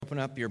open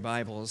up your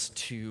Bibles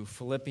to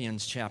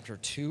Philippians chapter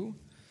 2.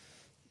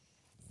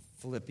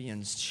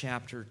 Philippians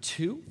chapter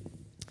 2.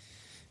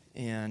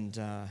 And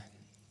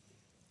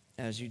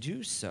as you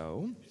do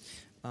so,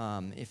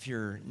 if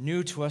you're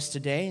new to us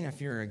today, and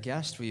if you're a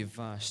guest, we've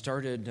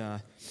started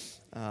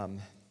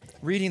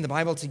reading the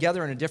Bible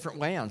together in a different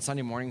way. On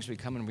Sunday mornings, we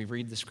come and we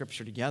read the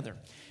Scripture together.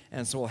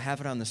 And so we'll have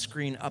it on the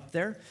screen up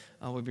there.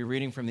 We'll be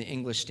reading from the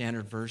English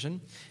Standard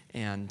Version.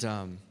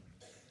 And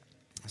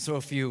so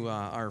if you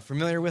are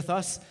familiar with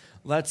us,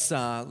 let's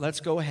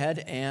go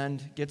ahead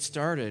and get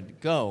started.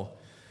 Go.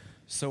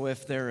 So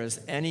if there is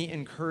any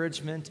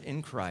encouragement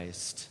in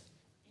Christ,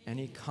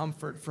 any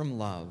comfort from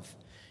love,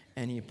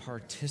 any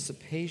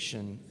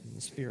participation in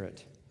the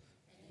Spirit,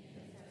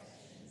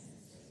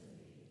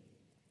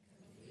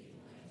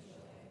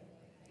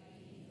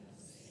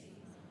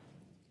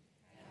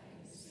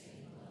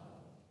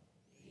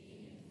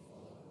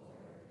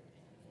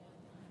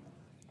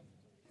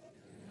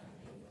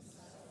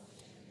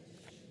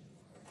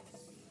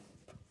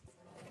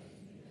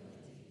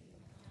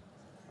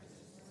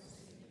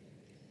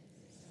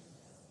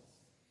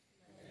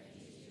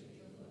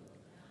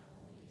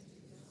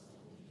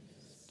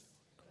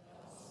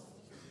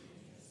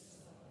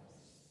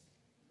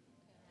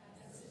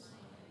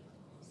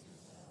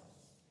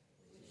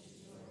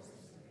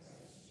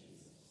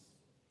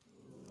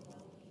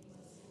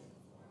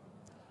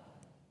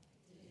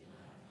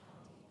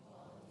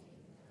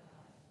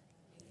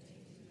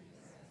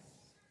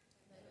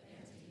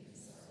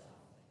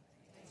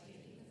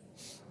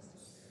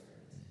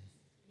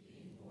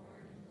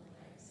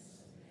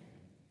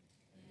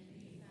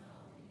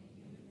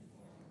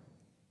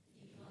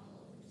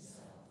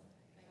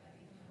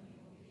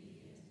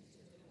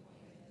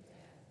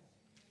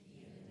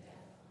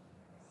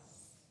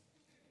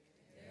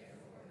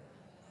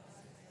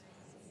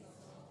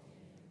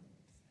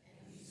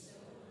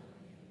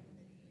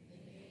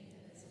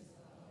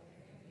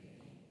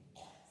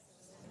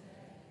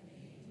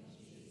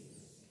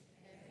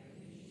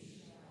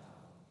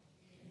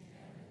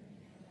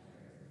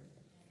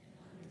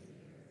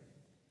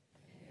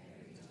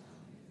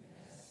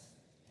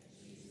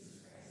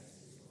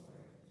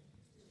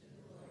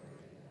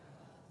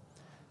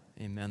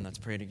 Amen. Let's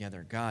pray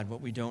together. God,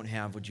 what we don't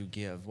have, would you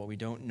give? What we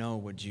don't know,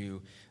 would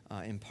you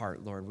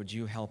impart, Lord? Would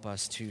you help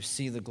us to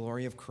see the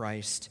glory of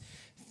Christ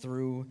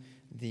through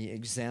the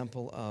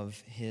example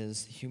of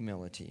his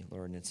humility,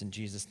 Lord? And it's in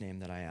Jesus' name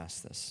that I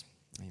ask this.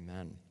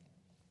 Amen.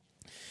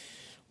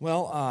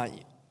 Well,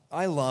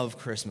 I love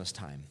Christmas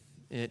time.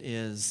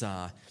 It's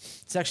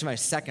actually my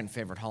second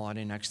favorite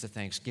holiday next to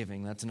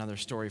Thanksgiving. That's another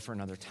story for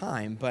another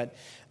time. But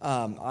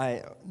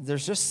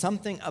there's just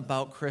something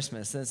about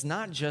Christmas. And it's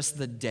not just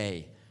the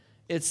day.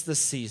 It's the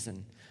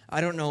season.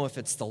 I don't know if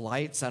it's the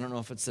lights. I don't know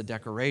if it's the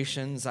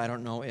decorations. I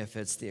don't know if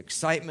it's the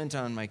excitement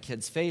on my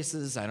kids'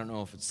 faces. I don't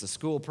know if it's the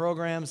school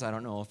programs. I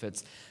don't know if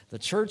it's the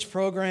church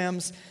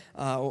programs.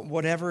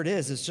 Whatever it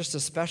is, it's just a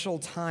special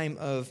time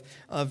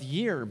of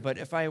year. But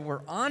if I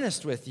were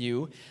honest with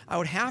you, I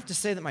would have to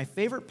say that my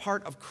favorite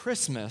part of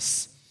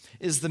Christmas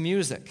is the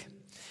music.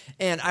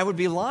 And I would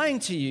be lying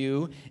to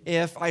you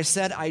if I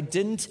said I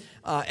didn't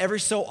every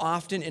so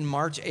often in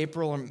March,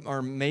 April,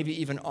 or maybe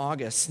even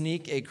August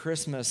sneak a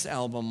Christmas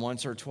album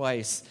once or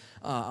twice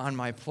on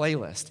my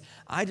playlist.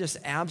 I just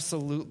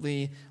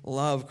absolutely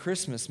love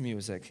Christmas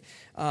music.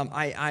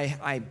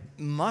 I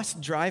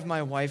must drive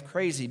my wife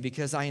crazy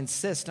because I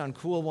insist on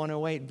Cool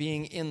 108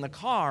 being in the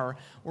car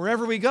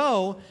wherever we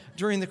go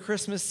during the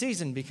Christmas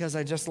season because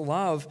I just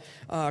love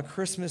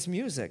Christmas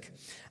music.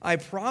 I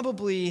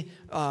probably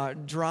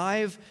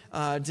drive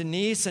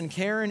Denise and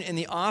Karen in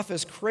the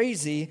office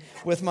crazy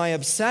with my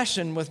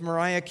obsession with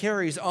Mariah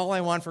Carey's All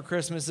I Want for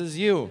Christmas Is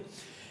You.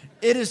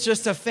 It is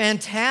just a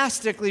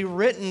fantastically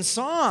written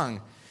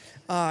song.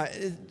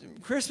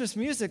 Christmas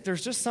music,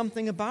 there's just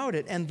something about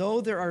it. And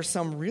though there are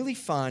some really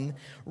fun,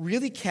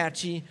 really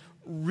catchy,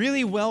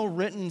 really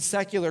well-written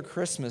secular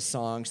Christmas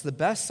songs, the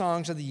best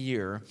songs of the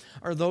year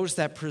are those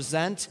that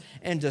present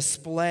and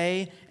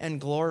display and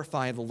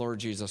glorify the Lord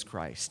Jesus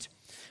Christ.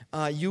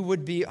 You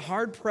would be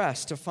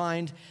hard-pressed to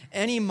find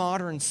any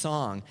modern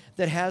song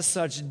that has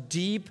such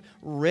deep,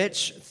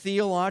 rich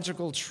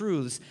theological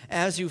truths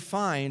as you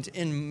find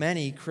in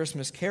many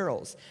Christmas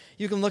carols.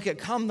 You can look at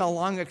Come Thou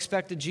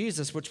Long-Expected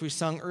Jesus, which we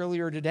sung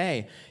earlier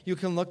today. You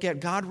can look at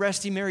God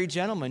Rest Ye Merry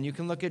Gentlemen. You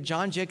can look at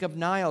John Jacob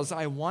Niles'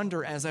 I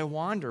Wonder As I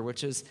Wander,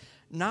 which is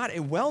not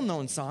a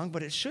well-known song,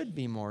 but it should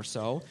be more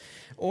so.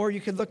 Or you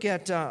could look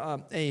at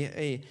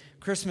a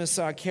Christmas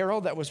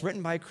carol that was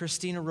written by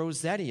Christina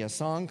Rossetti, a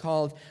song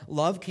called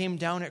Love Came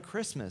Down at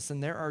Christmas.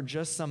 And there are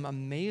just some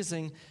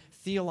amazing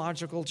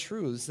theological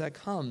truths that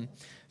come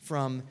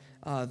from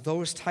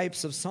those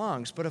types of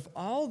songs. But of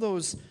all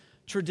those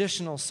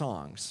traditional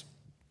songs,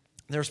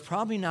 there's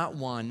probably not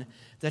one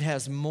that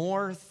has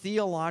more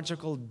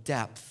theological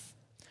depth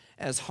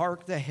as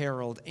Hark the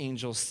Herald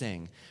Angels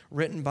Sing,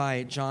 written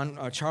by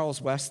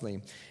Charles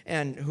Wesley,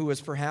 and who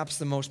was perhaps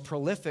the most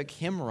prolific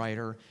hymn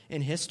writer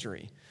in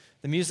history.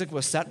 The music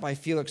was set by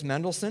Felix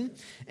Mendelssohn,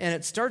 and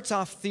it starts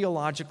off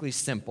theologically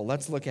simple.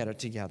 Let's look at it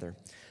together.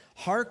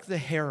 Hark the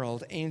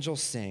herald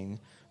angels sing,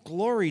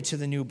 glory to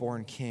the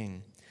newborn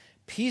King.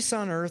 Peace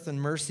on earth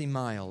and mercy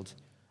mild,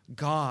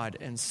 God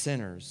and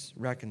sinners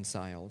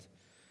reconciled.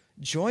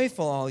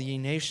 Joyful all ye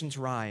nations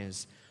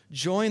rise,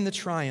 join the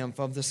triumph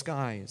of the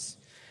skies.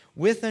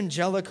 With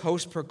angelic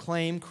hosts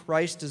proclaim,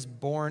 Christ is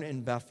born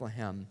in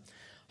Bethlehem.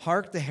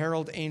 Hark the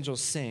herald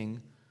angels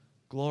sing,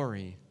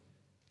 glory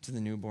to the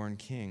newborn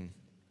King.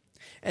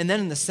 And then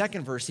in the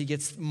second verse, he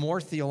gets more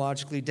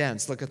theologically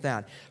dense. Look at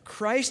that.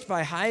 Christ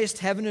by highest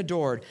heaven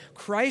adored,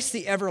 Christ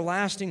the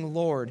everlasting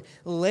Lord.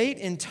 Late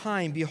in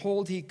time,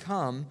 behold, he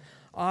come,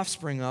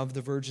 offspring of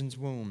the Virgin's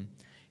womb.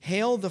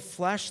 Hail the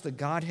flesh the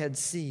Godhead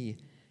see.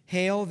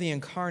 Hail the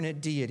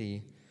incarnate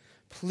deity.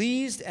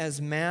 Pleased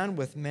as man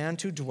with man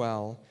to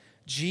dwell,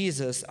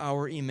 Jesus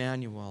our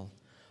Emmanuel.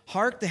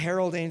 Hark the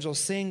herald angels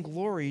sing,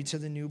 glory to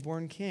the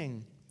newborn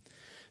King.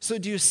 So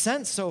do you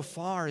sense so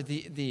far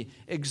the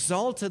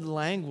exalted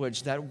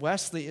language that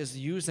Wesley is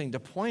using to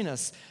point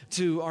us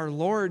to our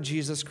Lord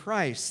Jesus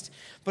Christ?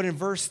 But in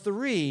verse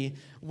 3,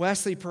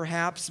 Wesley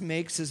perhaps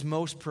makes his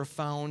most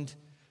profound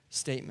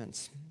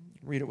statements.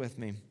 Read it with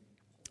me.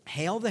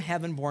 Hail the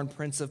heaven-born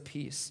Prince of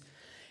Peace.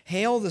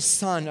 Hail the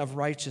Son of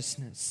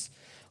Righteousness.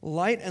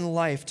 Light and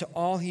life to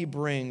all he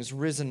brings,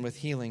 risen with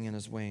healing in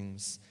his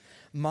wings.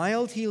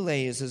 Mild he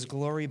lays his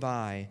glory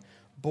by,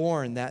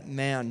 born that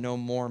man no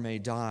more may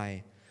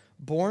die.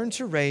 Born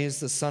to raise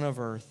the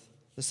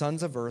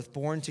sons of earth,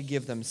 born to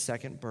give them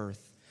second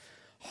birth.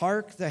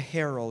 Hark the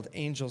herald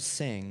angels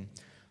sing,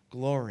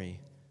 glory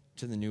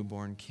to the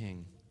newborn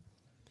King.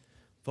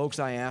 Folks,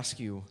 I ask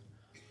you,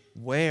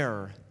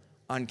 where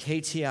on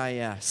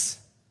KTIS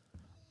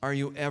are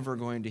you ever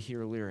going to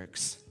hear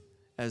lyrics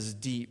as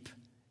deep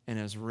and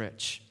as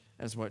rich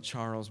as what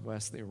Charles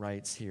Wesley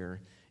writes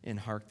here in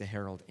Hark the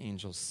Herald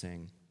Angels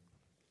Sing?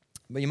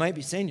 But you might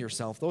be saying to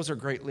yourself, those are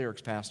great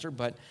lyrics, Pastor,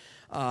 but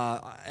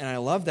and I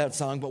love that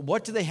song, but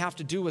what do they have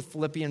to do with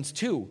Philippians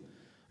 2?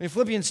 I mean,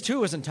 Philippians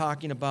 2 isn't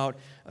talking about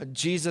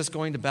Jesus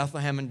going to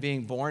Bethlehem and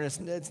being born.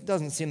 It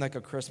doesn't seem like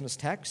a Christmas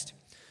text.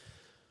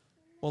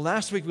 Well,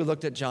 last week we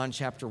looked at John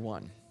chapter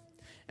 1,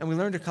 and we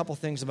learned a couple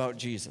things about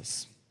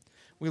Jesus.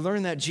 We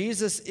learned that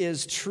Jesus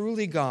is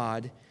truly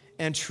God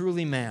and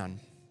truly man.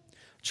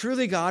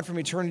 Truly God from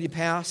eternity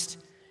past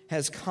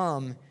has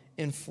come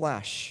in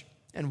flesh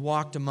and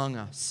walked among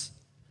us.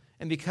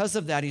 And because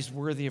of that, he's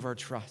worthy of our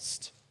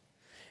trust.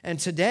 And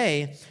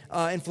today,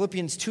 in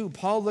Philippians 2,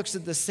 Paul looks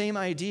at the same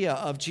idea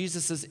of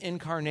Jesus'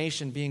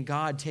 incarnation, being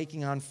God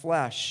taking on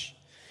flesh,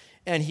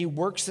 and he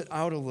works it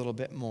out a little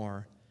bit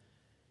more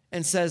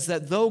and says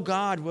that though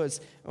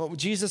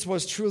Jesus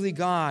was truly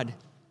God,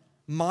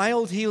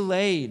 mild he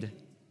laid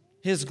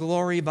his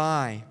glory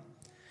by.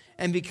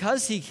 And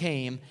because he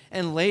came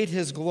and laid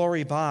his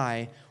glory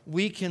by,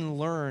 we can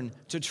learn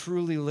to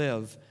truly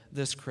live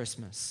this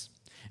Christmas.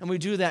 And we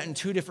do that in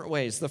two different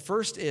ways. The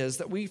first is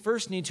that we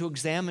first need to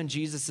examine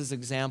Jesus'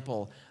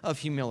 example of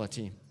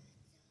humility.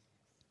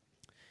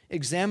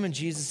 Examine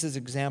Jesus'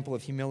 example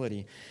of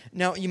humility.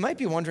 Now, you might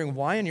be wondering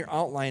why in your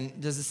outline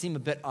does it seem a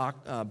bit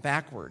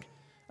backward?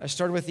 I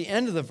started with the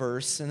end of the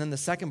verse, and then the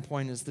second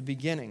point is the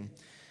beginning.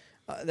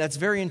 That's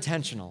very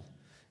intentional.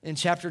 In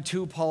chapter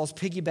 2, Paul's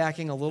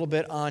piggybacking a little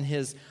bit on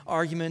his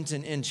argument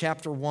in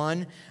chapter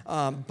 1.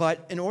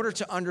 But in order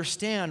to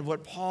understand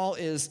what Paul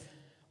is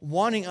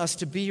wanting us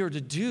to be or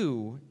to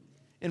do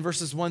in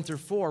verses 1 through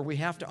 4, we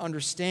have to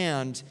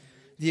understand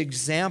the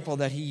example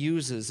that he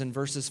uses in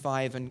verses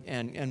 5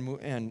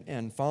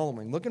 and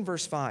following. Look in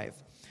verse 5.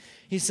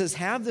 He says,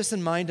 have this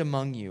in mind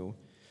among you,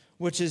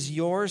 which is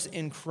yours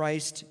in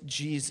Christ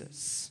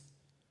Jesus.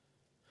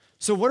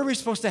 So what are we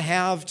supposed to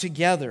have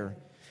together?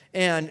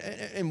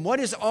 And what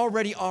is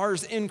already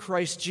ours in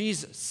Christ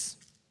Jesus?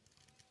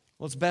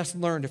 Well, it's best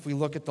learned if we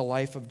look at the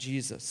life of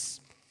Jesus.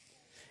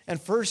 And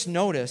first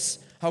notice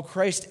how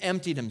Christ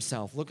emptied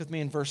himself. Look with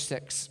me in verse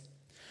 6.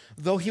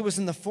 Though he was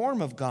in the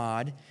form of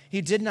God,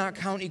 he did not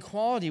count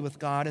equality with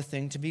God a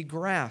thing to be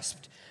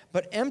grasped,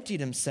 but emptied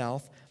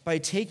himself by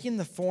taking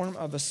the form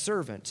of a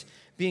servant,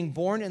 being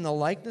born in the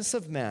likeness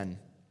of men.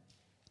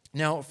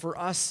 Now, for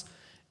us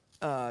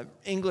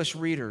English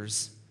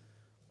readers,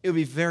 it would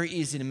be very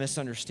easy to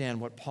misunderstand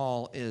what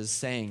Paul is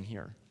saying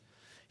here.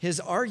 His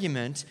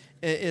argument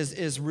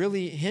is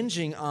really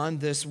hinging on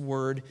this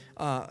word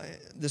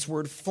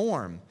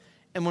form.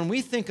 And when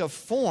we think of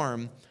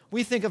form,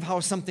 we think of how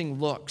something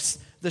looks,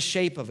 the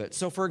shape of it.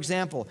 So, for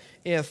example,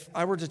 if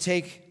I were to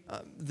take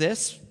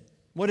this,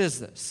 what is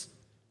this?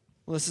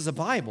 Well, this is a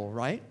Bible,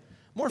 right?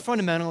 More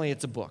fundamentally,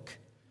 it's a book.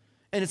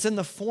 And it's in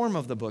the form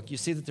of the book. You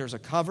see that there's a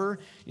cover.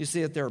 You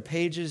see that there are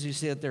pages. You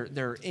see that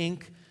there are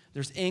ink.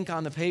 There's ink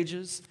on the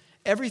pages.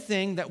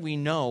 Everything that we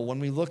know when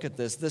we look at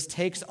this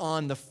takes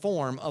on the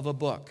form of a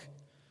book.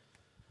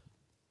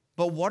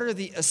 But what are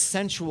the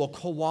essential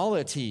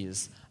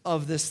qualities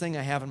of this thing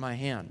I have in my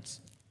hands?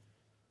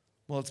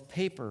 Well, it's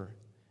paper,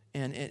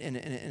 and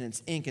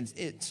it's ink, and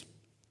it's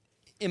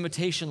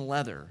imitation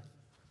leather.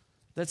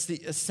 That's the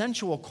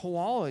essential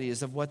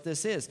qualities of what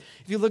this is.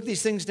 If you look at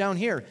these things down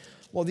here,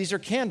 well, these are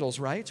candles,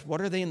 right?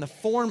 What are they in the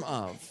form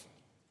of?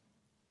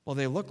 Well,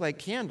 they look like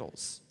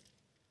candles,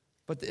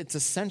 but its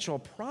essential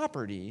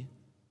property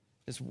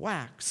is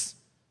wax.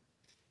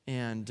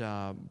 And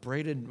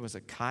braided, was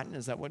it cotton?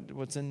 Is that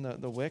what's in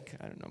the wick?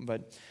 I don't know.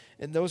 But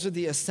those are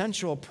the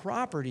essential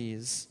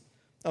properties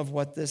of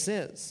what this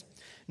is.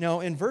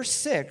 Now, in verse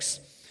 6,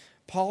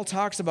 Paul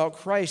talks about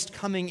Christ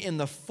coming in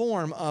the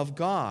form of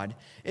God.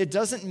 It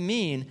doesn't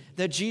mean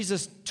that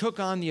Jesus took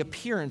on the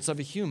appearance of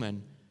a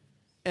human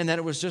and that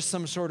it was just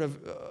some sort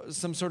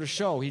of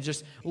show. He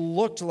just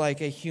looked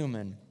like a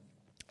human.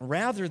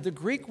 Rather, the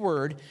Greek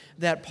word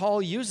that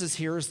Paul uses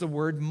here is the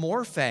word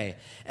morphe.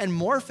 And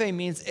morphe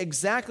means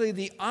exactly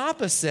the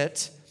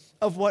opposite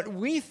of what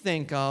we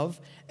think of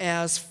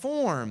as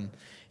form.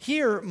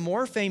 Here,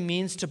 morphe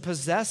means to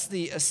possess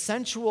the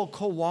essential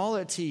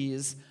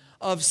qualities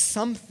of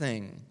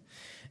something.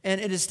 And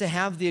it is to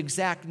have the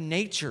exact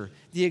nature,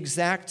 the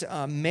exact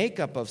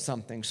makeup of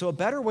something. So a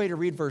better way to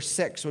read verse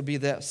 6 would be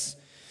this.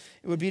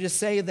 It would be to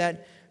say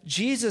that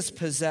Jesus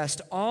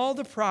possessed all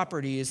the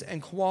properties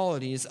and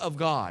qualities of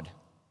God.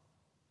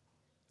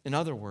 In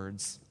other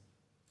words,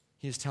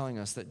 he is telling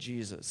us that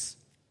Jesus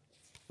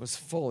was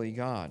fully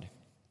God.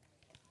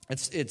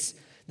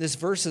 This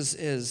verse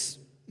is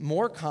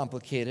more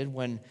complicated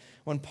when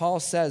Paul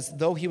says,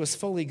 though he was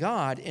fully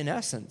God in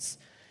essence,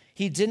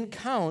 he didn't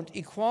count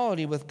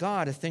equality with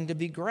God a thing to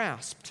be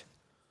grasped.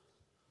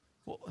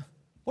 Well,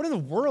 what in the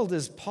world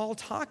is Paul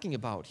talking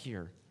about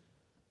here?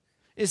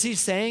 Is he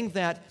saying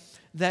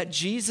that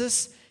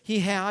Jesus, he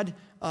had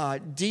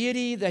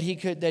deity that he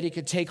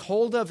could take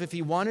hold of if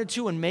he wanted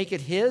to and make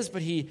it his,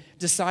 but he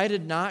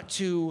decided not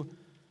to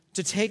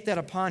take that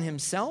upon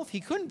himself? He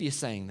couldn't be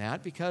saying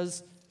that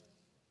because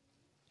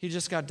he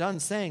just got done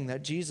saying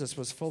that Jesus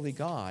was fully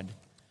God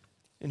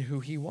in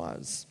who he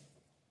was.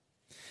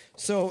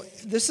 So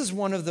this is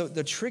one of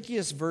the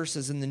trickiest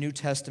verses in the New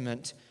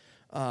Testament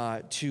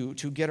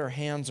to get our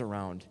hands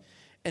around.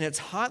 And it's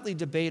hotly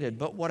debated,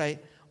 but what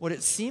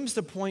it seems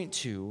to point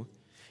to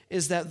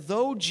is that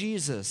though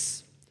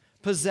Jesus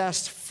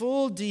possessed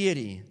full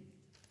deity,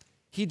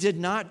 he did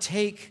not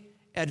take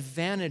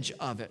advantage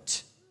of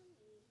it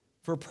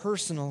for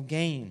personal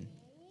gain.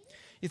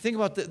 You think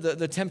about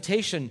the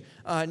temptation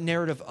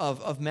narrative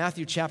of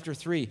Matthew chapter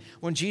 3,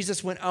 when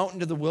Jesus went out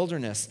into the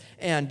wilderness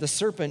and the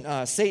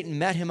serpent, Satan,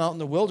 met him out in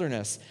the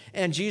wilderness,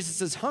 and Jesus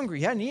is hungry.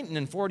 He hadn't eaten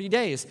in 40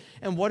 days.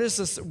 And what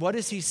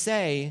does he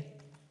say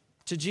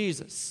to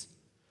Jesus?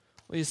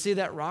 Well, you see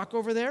that rock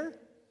over there?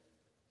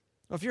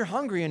 Well, if you're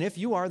hungry and if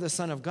you are the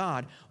Son of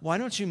God, why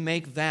don't you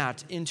make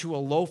that into a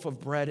loaf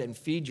of bread and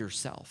feed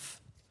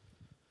yourself?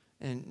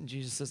 And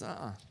Jesus says,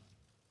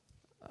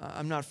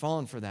 I'm not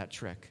falling for that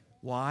trick.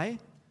 Why?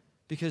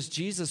 Because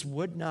Jesus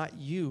would not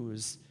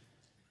use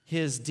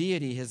his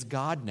deity, his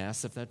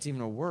godness, if that's even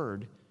a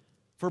word,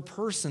 for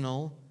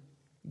personal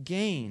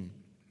gain.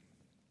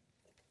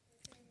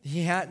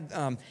 He had,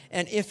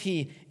 and if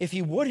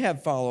he would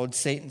have followed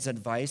Satan's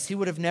advice, he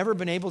would have never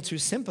been able to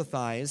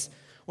sympathize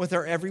with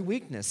our every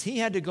weakness. He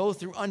had to go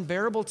through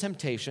unbearable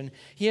temptation.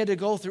 He had to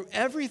go through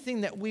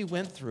everything that we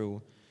went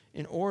through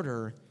in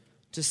order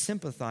to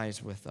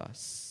sympathize with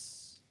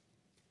us.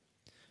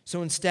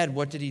 So instead,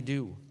 what did he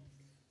do?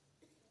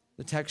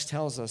 The text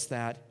tells us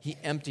that he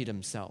emptied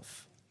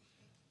himself.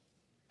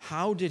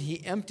 How did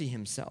he empty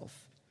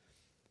himself?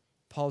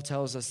 Paul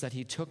tells us that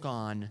he took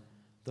on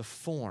the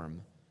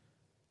form,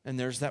 and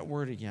there's that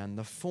word again,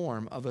 the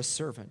form of a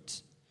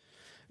servant.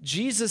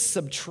 Jesus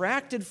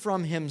subtracted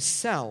from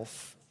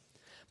himself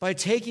by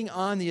taking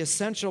on the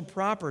essential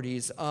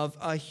properties of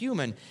a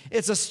human.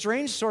 It's a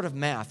strange sort of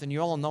math, and you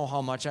all know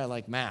how much I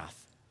like math.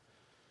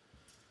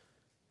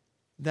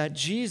 That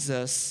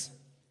Jesus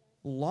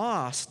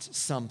lost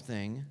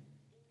something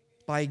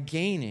by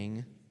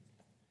gaining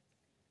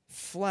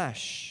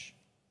flesh.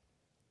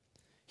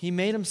 He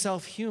made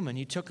himself human.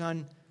 He took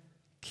on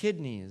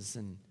kidneys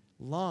and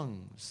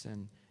lungs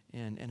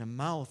and a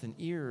mouth and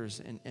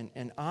ears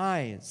and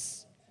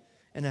eyes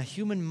and a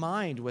human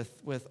mind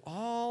with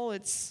all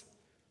its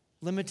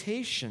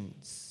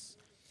limitations.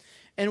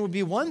 And it would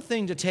be one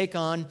thing to take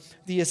on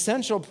the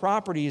essential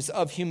properties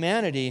of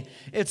humanity.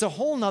 It's a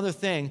whole other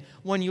thing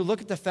when you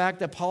look at the fact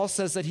that Paul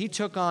says that he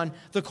took on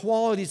the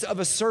qualities of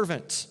a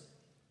servant.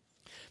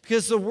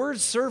 Because the word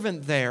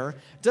servant there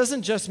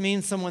doesn't just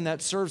mean someone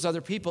that serves other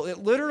people. It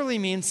literally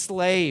means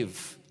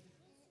slave.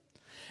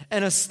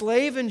 And a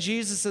slave in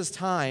Jesus'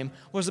 time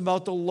was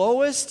about the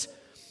lowest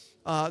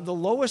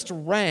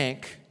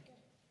rank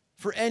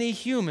for any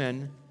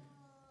human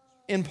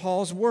in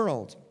Paul's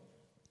world.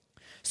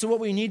 So what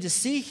we need to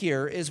see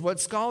here is what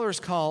scholars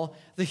call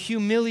the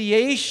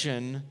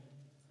humiliation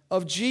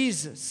of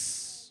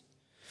Jesus.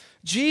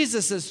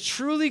 Jesus is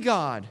truly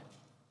God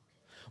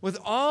with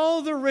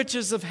all the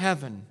riches of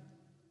heaven,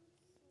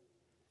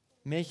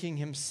 making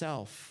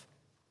himself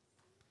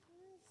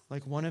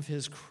like one of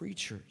his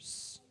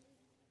creatures.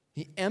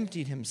 He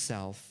emptied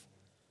himself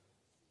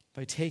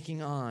by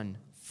taking on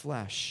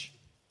flesh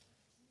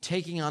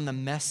taking on the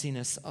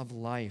messiness of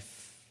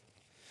life.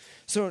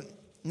 So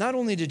not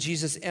only did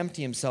Jesus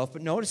empty himself,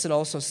 but notice it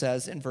also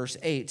says in verse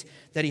 8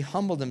 that he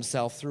humbled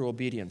himself through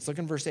obedience. Look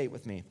in verse 8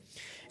 with me.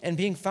 And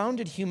being found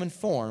in human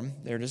form,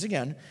 there it is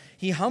again,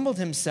 he humbled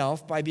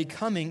himself by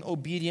becoming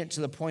obedient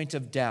to the point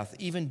of death,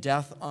 even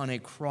death on a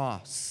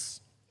cross.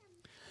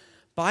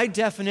 By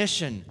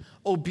definition,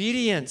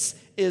 obedience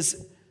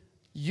is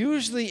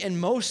usually, in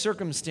most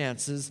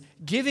circumstances,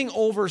 giving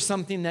over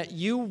something that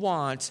you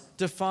want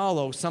to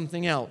follow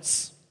something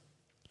else.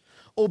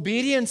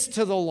 Obedience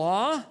to the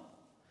law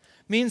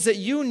means that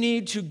you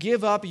need to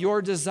give up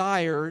your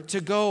desire to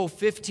go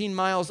 15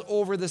 miles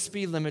over the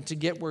speed limit to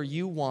get where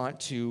you want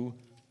to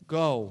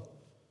go.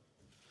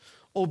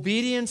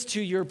 Obedience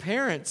to your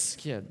parents,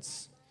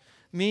 kids,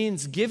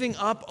 means giving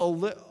up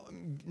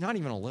not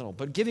even a little,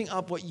 but giving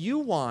up what you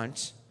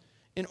want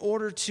in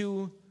order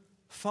to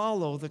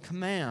follow the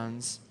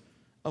commands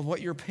of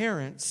what your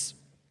parents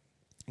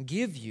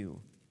give you.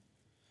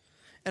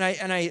 And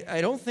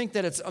I don't think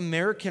that it's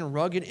American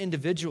rugged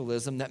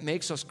individualism that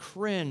makes us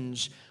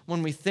cringe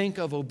when we think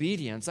of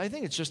obedience. I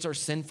think it's just our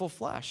sinful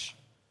flesh.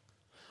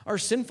 Our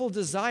sinful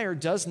desire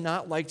does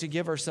not like to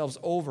give ourselves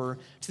over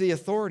to the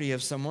authority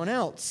of someone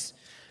else,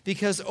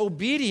 because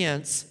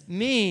obedience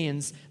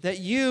means that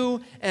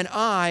you and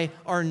I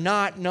are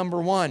not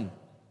number one.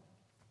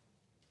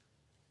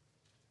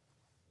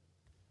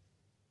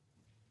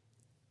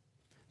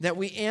 That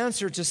we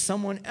answer to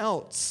someone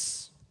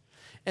else.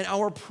 And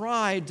our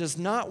pride does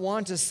not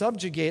want to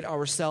subjugate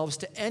ourselves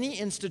to any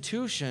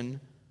institution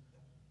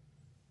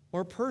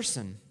or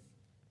person.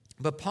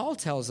 But Paul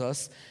tells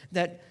us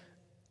that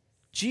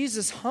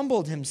Jesus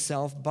humbled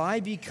himself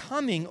by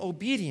becoming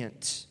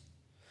obedient.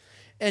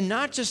 And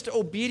not just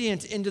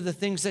obedient into the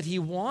things that he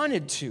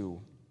wanted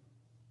to.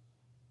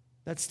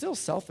 That's still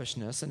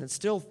selfishness, and it's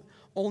still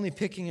only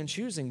picking and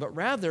choosing, but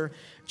rather,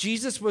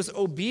 Jesus was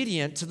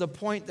obedient to the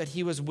point that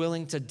he was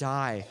willing to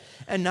die.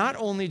 And not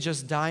only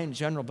just die in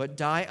general, but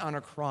die on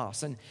a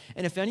cross. And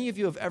if any of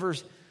you have ever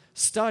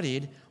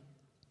studied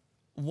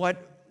what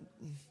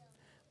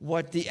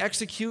the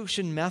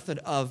execution method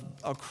of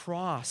a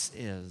cross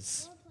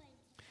is,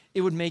 it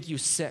would make you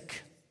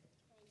sick.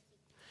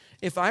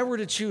 If I were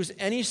to choose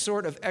any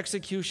sort of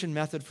execution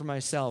method for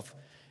myself,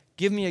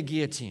 give me a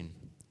guillotine,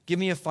 give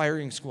me a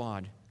firing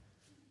squad,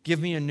 give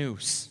me a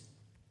noose.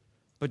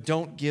 But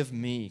don't give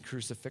me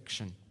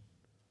crucifixion.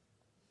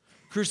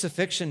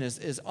 Crucifixion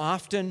is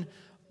often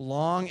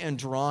long and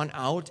drawn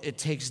out. It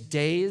takes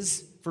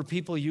days for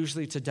people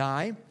usually to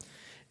die.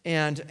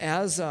 And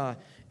as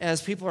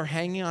people are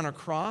hanging on a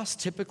cross,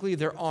 typically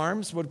their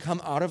arms would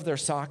come out of their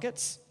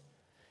sockets,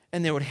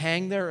 and they would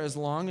hang there as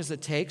long as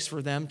it takes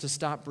for them to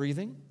stop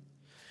breathing.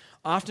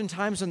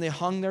 Oftentimes when they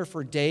hung there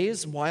for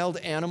days, wild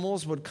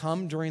animals would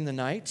come during the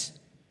night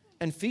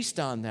and feast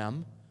on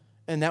them.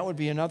 And that would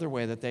be another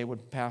way that they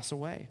would pass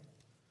away.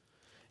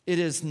 It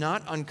is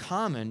not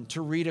uncommon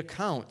to read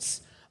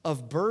accounts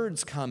of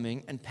birds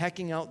coming and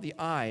pecking out the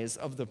eyes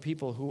of the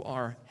people who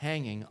are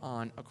hanging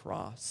on a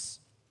cross.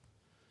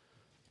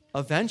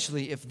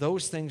 Eventually, if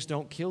those things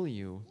don't kill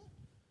you,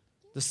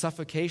 the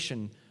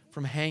suffocation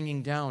from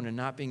hanging down and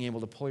not being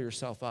able to pull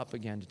yourself up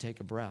again to take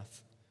a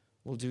breath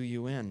will do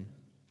you in.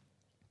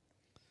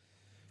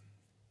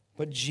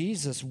 But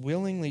Jesus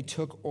willingly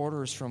took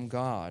orders from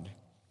God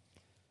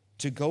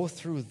to go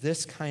through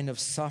this kind of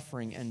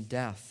suffering and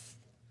death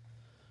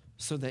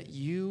so that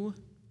you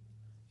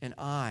and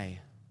I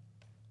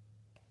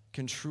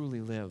can truly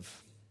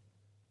live.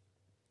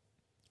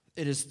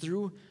 It is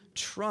through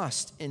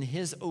trust in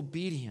his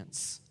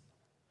obedience,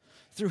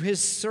 through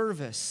his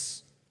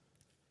service,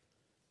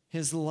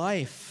 his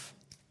life,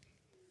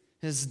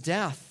 his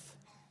death,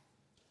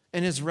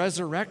 and his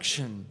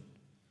resurrection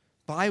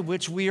by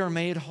which we are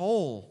made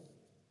whole.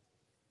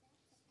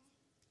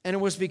 And it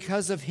was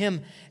because of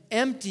him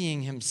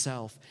emptying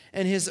himself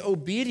and his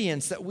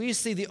obedience that we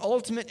see the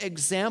ultimate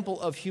example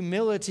of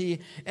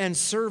humility and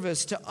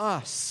service to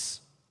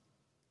us.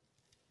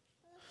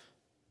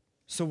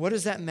 So what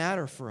does that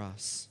matter for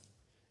us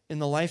in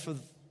the life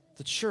of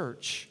the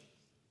church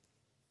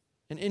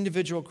and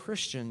individual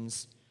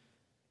Christians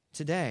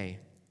today?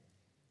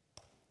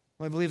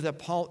 Well, I believe that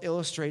Paul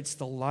illustrates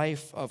the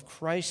life of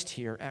Christ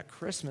here at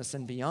Christmas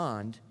and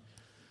beyond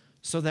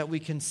so that we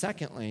can,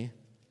 secondly,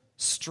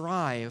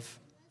 strive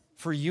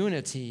for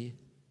unity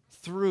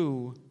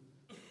through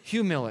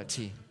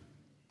humility.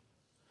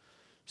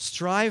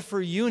 Strive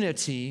for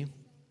unity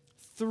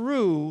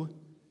through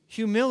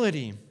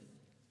humility.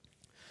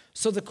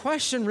 So the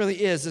question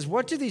really is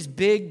what do these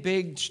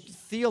big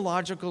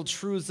theological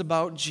truths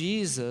about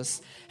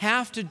Jesus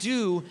have to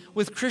do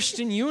with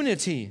Christian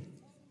unity?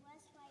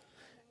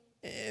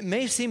 It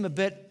may seem a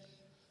bit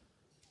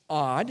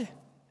odd,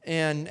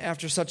 and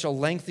after such a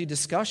lengthy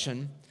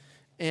discussion,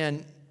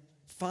 and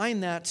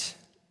find that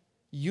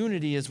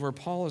unity is where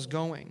Paul is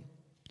going.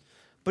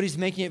 But he's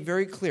making it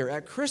very clear.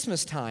 At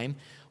Christmas time,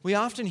 we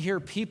often hear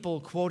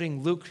people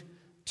quoting Luke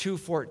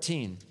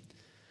 2:14.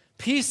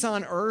 Peace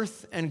on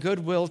earth and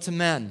goodwill to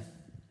men.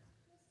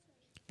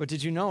 But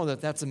did you know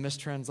that that's a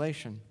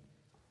mistranslation?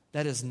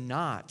 That is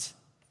not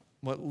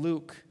what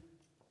Luke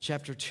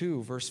chapter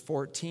 2, verse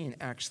 14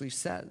 actually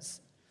says.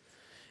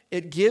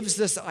 It gives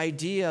this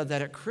idea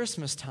that at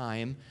Christmas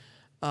time,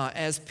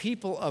 as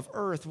people of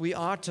earth, we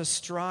ought to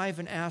strive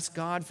and ask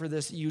God for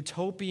this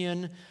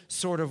utopian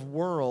sort of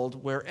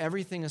world where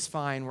everything is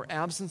fine, where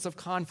absence of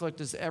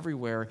conflict is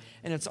everywhere,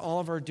 and it's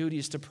all of our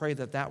duties to pray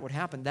that that would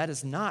happen. That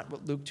is not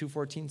what Luke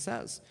 2:14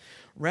 says.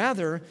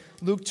 Rather,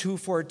 Luke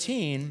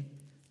 2:14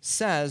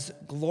 says,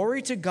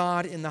 "Glory to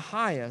God in the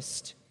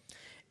highest,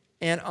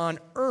 and on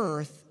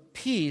earth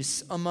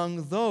peace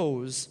among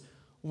those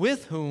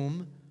with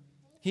whom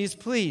He's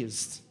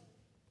pleased."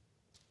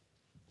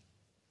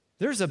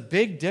 There's a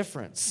big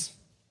difference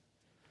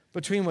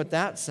between what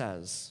that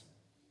says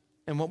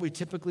and what we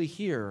typically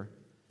hear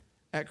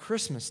at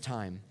Christmas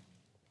time.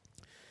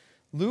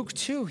 Luke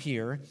 2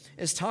 here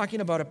is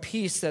talking about a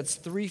peace that's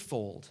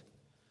threefold.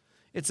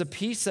 It's a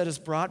peace that is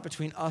brought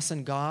between us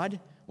and God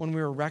when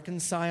we were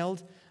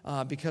reconciled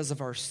because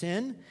of our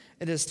sin.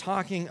 It is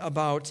talking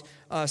about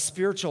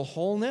spiritual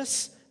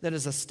wholeness that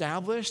is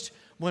established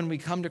when we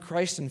come to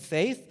Christ in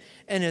faith,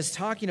 and is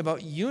talking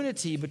about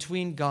unity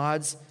between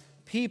God's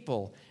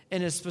people.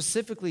 And it's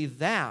specifically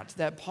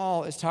that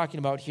Paul is talking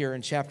about here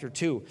in chapter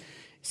 2.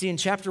 See, in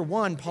chapter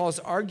 1, Paul is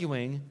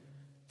arguing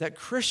that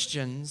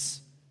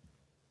Christians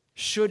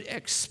should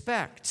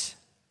expect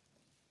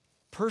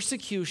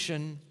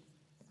persecution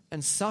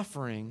and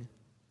suffering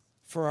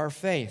for our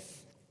faith.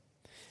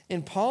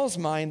 In Paul's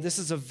mind, this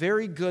is a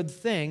very good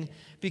thing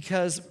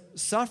because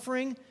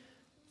suffering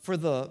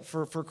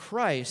for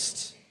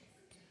Christ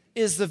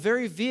is the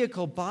very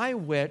vehicle by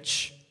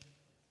which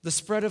the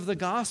spread of the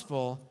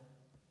gospel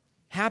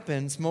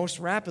happens most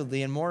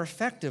rapidly and more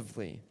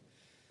effectively.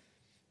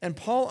 And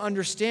Paul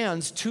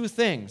understands two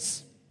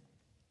things.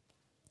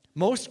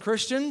 Most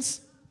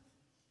Christians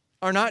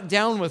are not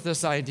down with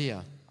this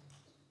idea.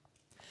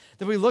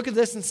 That we look at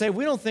this and say,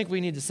 we don't think we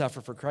need to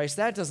suffer for Christ.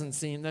 That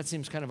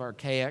seems kind of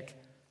archaic.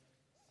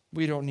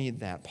 We don't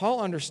need that.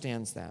 Paul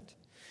understands that.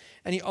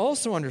 And he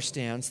also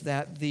understands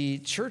that the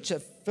church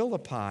at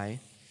Philippi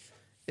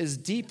is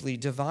deeply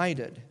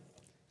divided.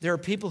 There are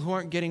people who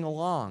aren't getting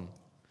along.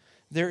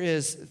 There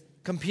is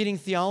competing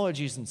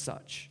theologies and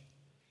such.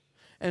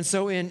 And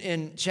so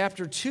in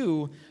chapter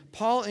 2,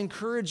 Paul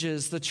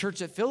encourages the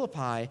church at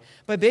Philippi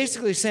by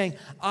basically saying,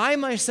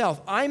 I'm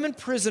in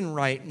prison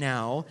right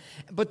now,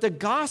 but the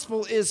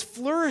gospel is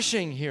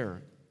flourishing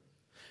here.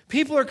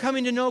 People are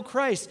coming to know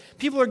Christ.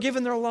 People are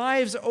giving their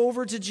lives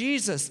over to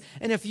Jesus.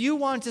 And if you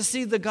want to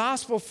see the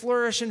gospel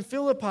flourish in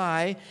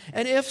Philippi,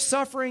 and if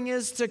suffering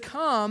is to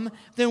come,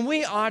 then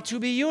we ought to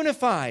be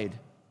unified.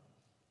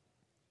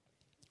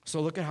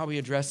 So look at how he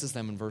addresses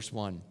them in verse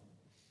 1.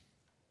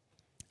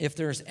 If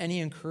there is any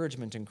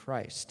encouragement in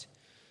Christ,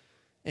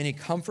 any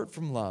comfort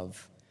from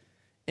love,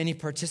 any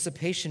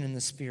participation in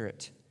the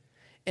Spirit,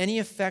 any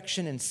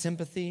affection and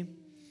sympathy,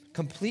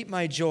 complete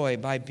my joy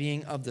by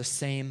being of the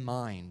same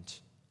mind.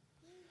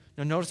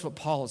 Now notice what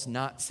Paul is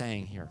not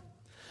saying here.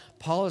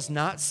 Paul is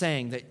not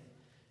saying that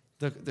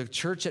the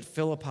church at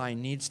Philippi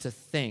needs to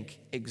think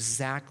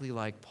exactly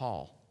like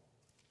Paul.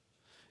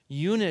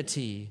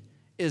 Unity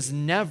is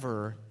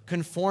never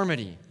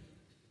conformity.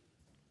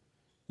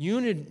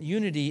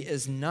 Unity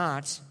is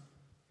not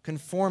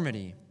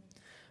conformity.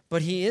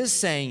 But he is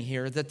saying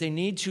here that they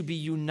need to be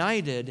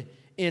united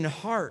in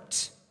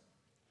heart.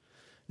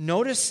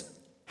 Notice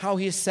how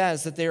he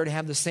says that they are to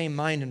have the same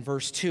mind in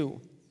verse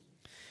 2.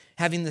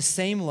 Having the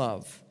same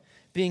love,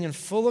 being in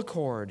full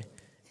accord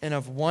and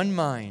of one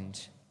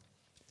mind.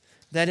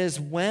 That is,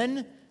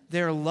 when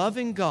they're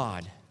loving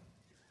God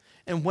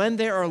and when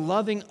they are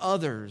loving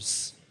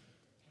others,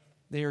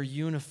 they are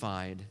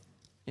unified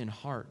in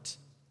heart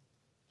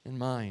and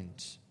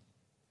mind.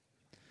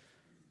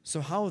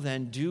 So how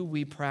then do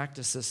we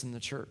practice this in the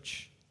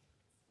church?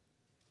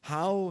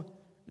 How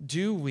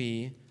do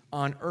we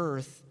on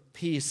earth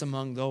peace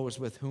among those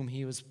with whom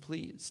he was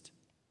pleased?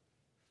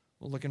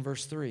 Well, look in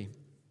verse 3.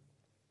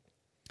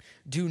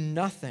 Do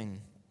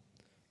nothing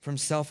from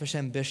selfish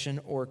ambition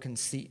or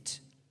conceit,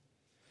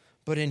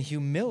 but in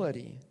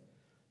humility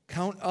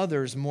count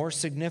others more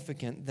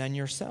significant than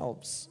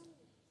yourselves.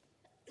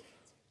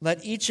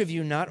 Let each of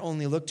you not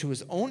only look to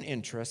his own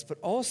interest, but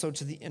also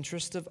to the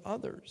interest of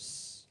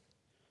others.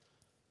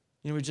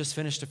 You know, we just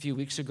finished a few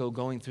weeks ago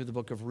going through the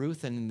book of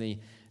Ruth, and in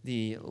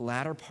the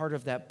latter part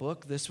of that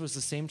book, this was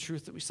the same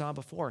truth that we saw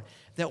before,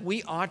 that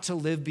we ought to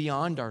live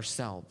beyond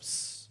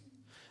ourselves.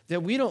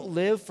 That we don't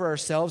live for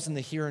ourselves in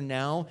the here and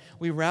now.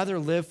 We rather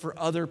live for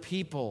other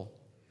people.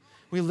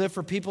 We live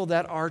for people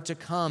that are to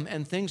come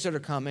and things that are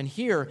to come. And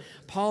here,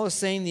 Paul is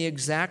saying the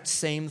exact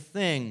same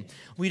thing.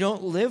 We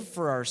don't live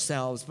for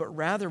ourselves, but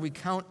rather we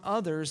count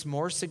others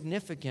more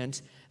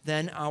significant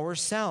than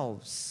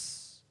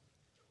ourselves.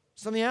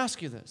 So let me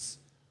ask you this.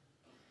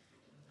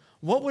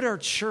 What would our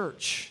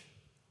church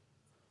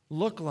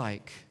look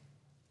like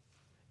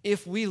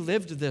if we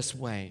lived this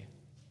way?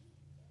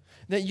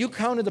 that you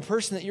counted the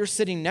person that you're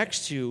sitting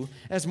next to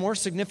as more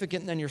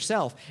significant than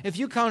yourself, if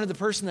you counted the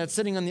person that's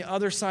sitting on the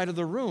other side of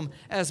the room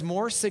as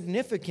more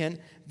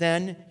significant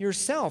than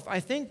yourself,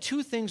 I think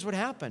two things would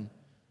happen.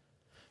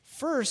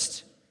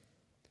 First,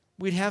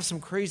 we'd have some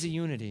crazy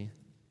unity,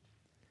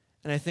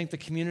 and I think the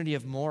community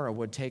of Mora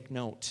would take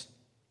note.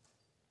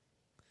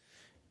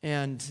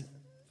 And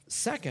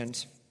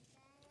second,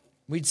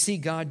 we'd see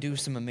God do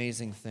some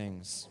amazing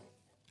things.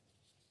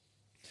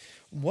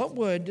 What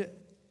would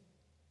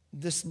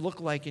this look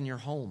like in your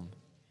home?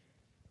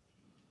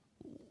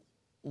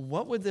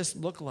 What would this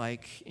look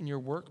like in your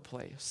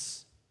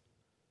workplace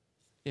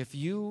if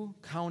you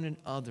counted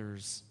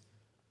others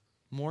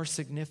more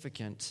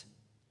significant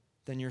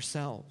than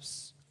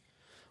yourselves?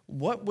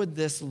 What would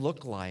this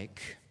look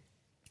like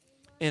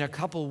in a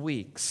couple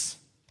weeks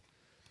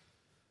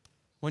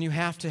when you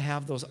have to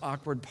have those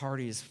awkward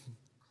parties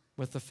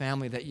with the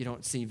family that you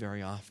don't see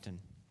very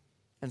often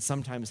and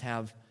sometimes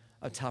have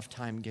a tough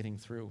time getting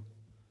through?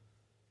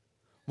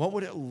 What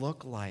would it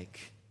look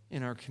like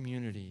in our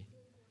community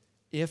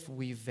if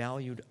we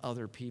valued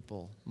other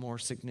people more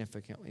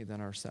significantly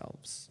than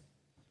ourselves?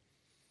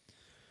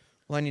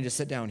 Well, I need to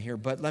sit down here,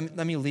 but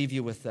let me leave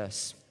you with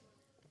this.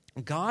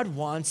 God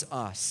wants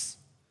us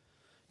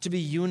to be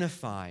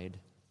unified,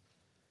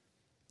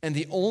 and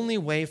the only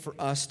way for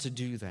us to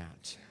do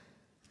that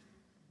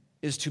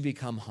is to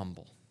become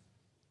humble.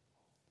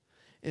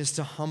 Is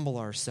to humble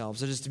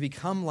ourselves. It is to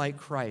become like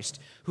Christ,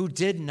 who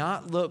did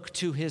not look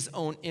to his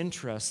own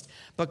interest,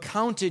 but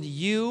counted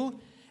you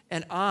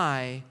and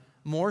I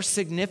more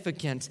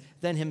significant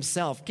than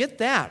himself. Get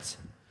that.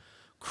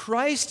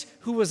 Christ,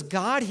 who was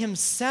God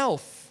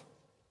himself,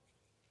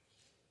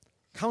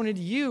 counted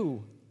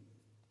you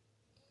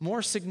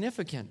more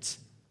significant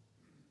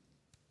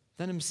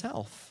than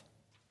himself.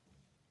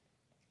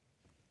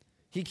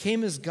 He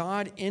came as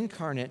God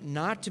incarnate,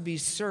 not to be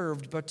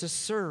served, but to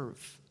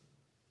serve.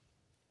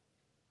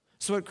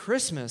 So at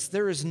Christmas,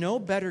 there is no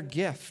better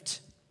gift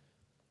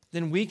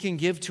than we can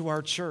give to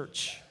our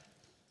church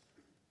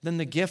than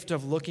the gift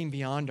of looking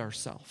beyond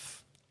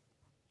ourselves.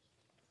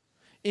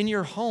 In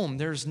your home,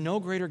 there's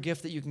no greater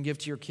gift that you can give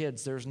to your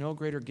kids. There's no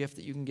greater gift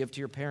that you can give to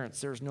your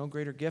parents. There's no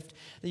greater gift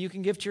that you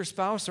can give to your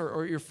spouse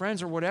or your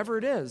friends or whatever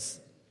it is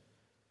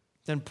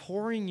than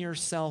pouring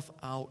yourself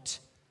out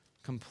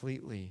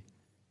completely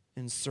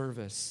in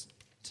service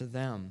to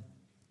them.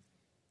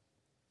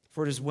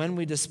 For it is when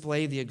we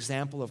display the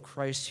example of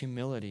Christ's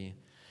humility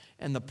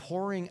and the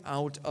pouring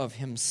out of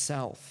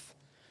himself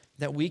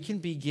that we can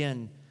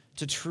begin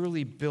to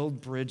truly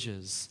build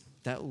bridges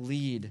that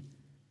lead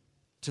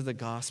to the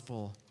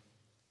gospel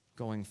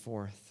going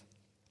forth.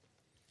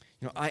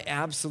 You know, I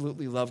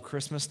absolutely love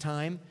Christmas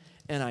time,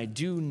 and I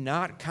do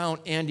not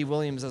count Andy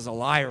Williams as a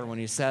liar when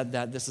he said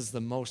that this is the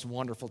most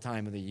wonderful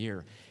time of the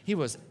year. He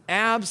was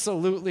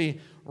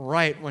absolutely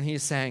right when he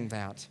sang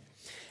that.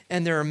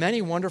 And there are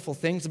many wonderful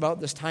things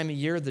about this time of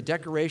year, the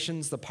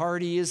decorations, the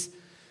parties,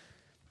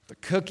 the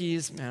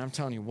cookies, man, I'm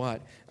telling you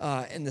what,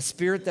 and the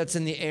spirit that's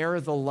in the air,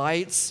 the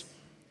lights.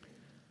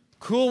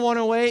 Cool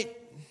 108,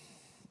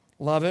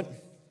 love it.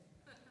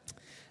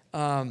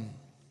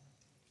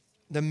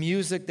 The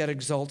music that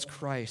exalts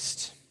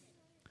Christ.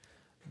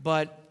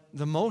 But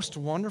the most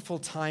wonderful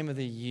time of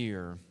the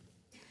year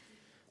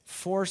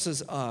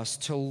forces us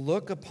to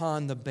look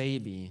upon the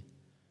baby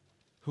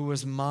who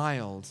was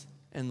mild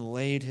and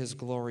laid his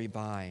glory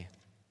by.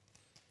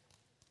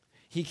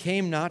 He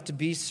came not to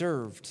be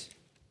served,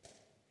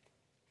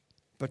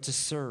 but to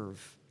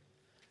serve,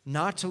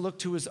 not to look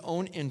to his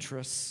own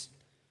interests,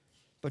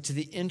 but to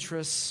the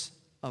interests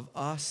of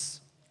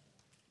us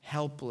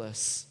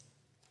helpless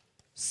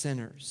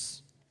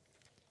sinners,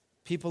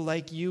 people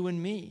like you and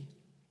me.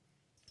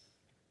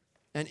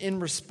 And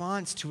in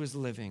response to his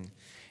living,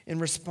 in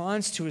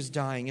response to his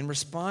dying, in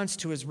response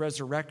to his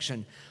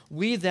resurrection,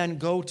 we then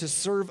go to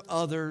serve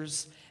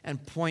others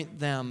and point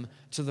them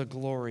to the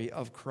glory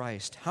of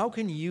Christ. How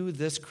can you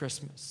this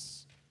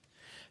Christmas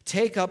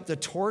take up the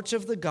torch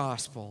of the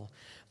gospel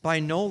by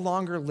no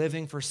longer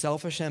living for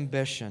selfish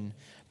ambition,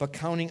 but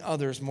counting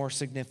others more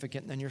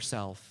significant than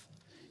yourself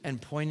and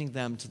pointing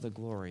them to the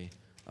glory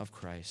of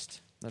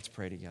Christ? Let's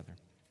pray together.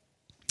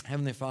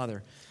 Heavenly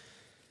Father,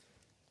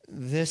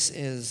 this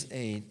is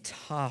a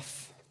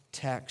tough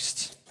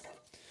text,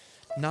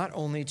 not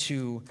only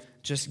to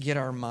just get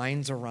our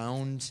minds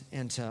around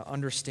and to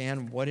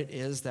understand what it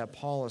is that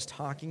Paul is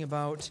talking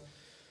about,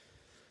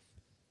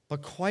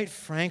 but quite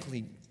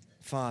frankly,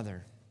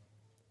 Father,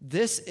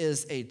 this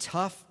is a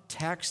tough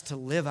text to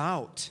live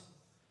out.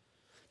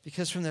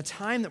 Because from the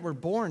time that we're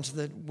born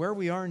to where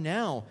we are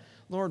now,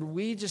 Lord,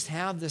 we just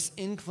have this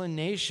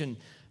inclination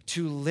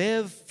to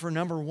live for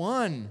number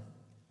one.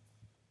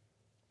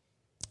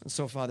 And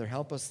so, Father,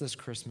 help us this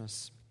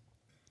Christmas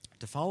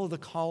to follow the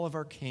call of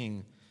our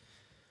King,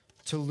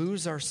 to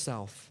lose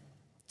ourselves,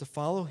 to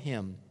follow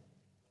him,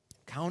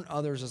 count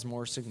others as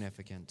more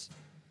significant.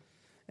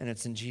 And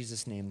it's in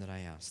Jesus' name that I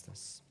ask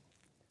this.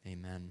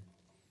 Amen.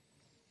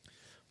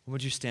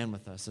 Would you stand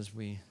with us as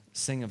we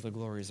sing of the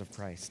glories of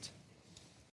Christ?